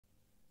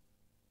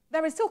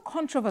There is still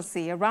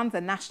controversy around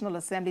the National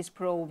Assembly's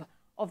probe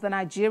of the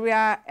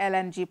Nigeria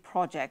LNG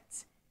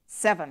project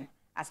 7,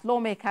 as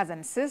lawmakers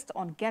insist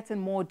on getting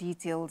more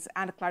details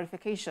and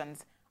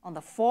clarifications on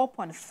the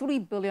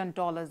 $4.3 billion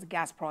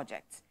gas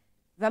project.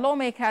 The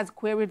lawmakers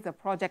queried the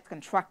project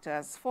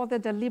contractors for the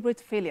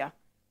deliberate failure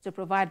to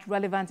provide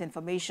relevant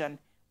information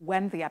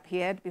when they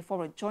appeared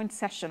before a joint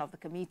session of the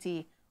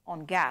Committee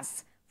on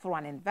Gas for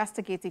an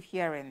investigative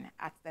hearing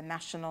at the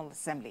National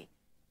Assembly.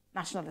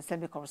 National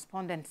Assembly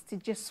correspondent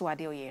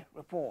TVC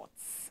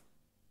reports.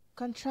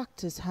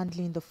 Contractors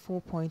handling the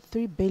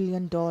 $4.3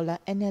 billion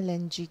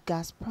NLNG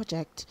gas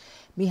project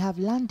may have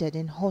landed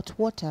in hot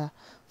water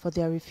for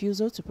their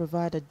refusal to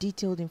provide a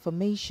detailed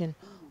information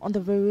on the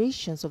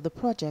variations of the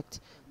project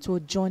to a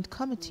joint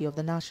committee of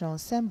the National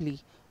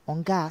Assembly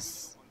on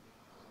gas.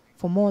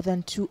 For more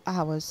than 2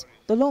 hours,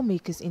 the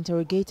lawmakers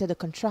interrogated the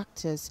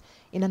contractors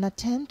in an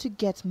attempt to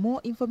get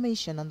more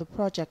information on the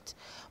project,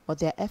 but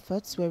their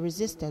efforts were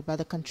resisted by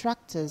the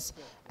contractors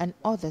and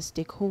other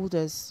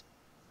stakeholders.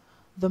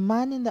 The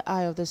man in the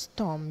eye of the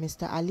storm,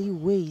 Mr. Ali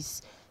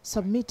Weiss,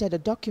 submitted a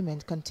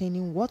document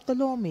containing what the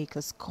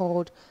lawmakers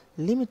called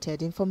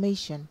limited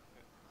information.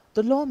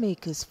 The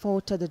lawmakers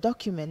faulted the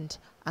document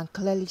and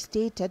clearly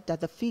stated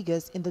that the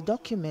figures in the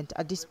document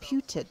are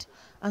disputed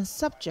and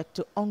subject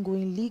to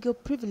ongoing legal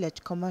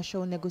privilege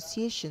commercial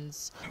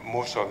negotiations.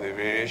 Most of the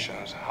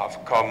variations have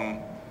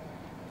come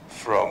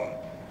from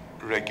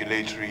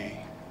regulatory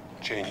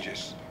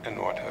changes and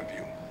what have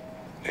you.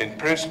 In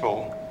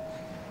principle,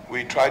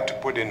 we tried to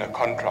put in a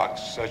contract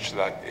such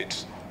that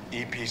it's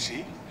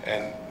EPC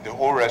and the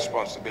whole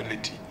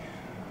responsibility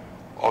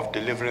of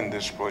delivering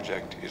this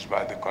project is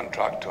by the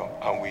contractor,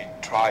 and we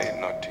try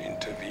not to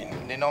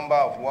intervene. The number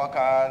of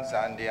workers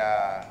and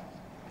their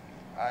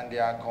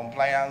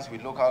compliance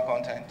with local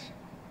content?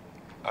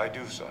 I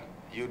do, sir.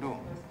 You do?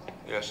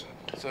 Yes, sir.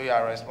 So you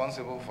are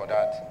responsible for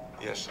that?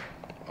 Yes, sir.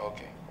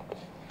 Okay.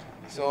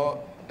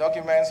 So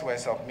documents were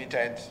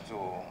submitted to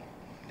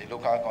the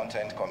local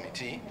content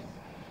committee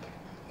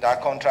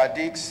that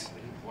contradicts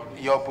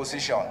your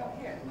position.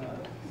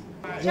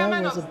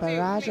 There was a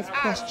barrage of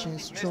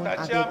questions thrown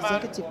at the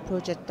executive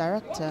project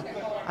director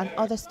and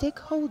other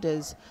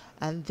stakeholders,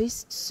 and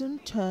this soon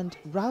turned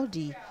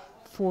rowdy,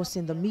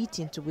 forcing the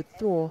meeting to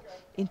withdraw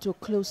into a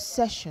closed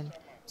session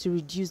to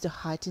reduce the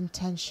heightened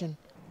tension.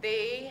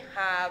 They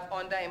have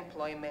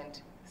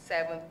underemployment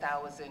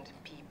 7,000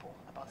 people,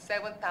 about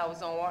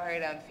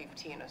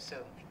 7,115 or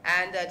so,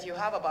 and that you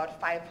have about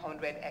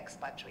 500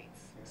 expatriates.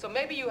 So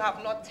maybe you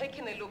have not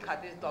taken a look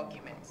at these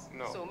documents.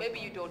 No. So maybe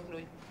you don't know.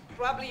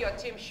 Probably your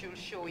team should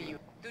show you.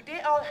 Do they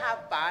all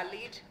have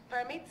valid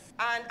permits?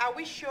 And are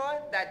we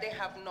sure that they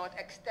have not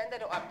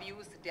extended or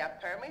abused their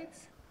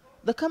permits?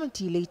 The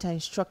committee later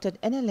instructed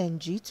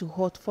NLNG to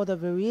halt further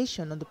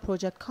variation on the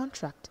project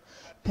contract,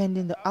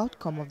 pending the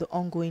outcome of the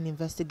ongoing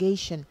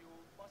investigation.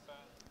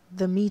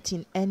 The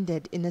meeting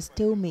ended in a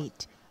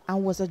stalemate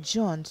and was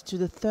adjourned to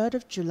the 3rd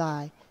of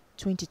July,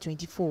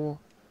 2024.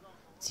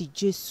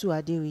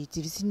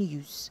 TVC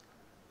News,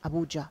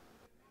 Abuja.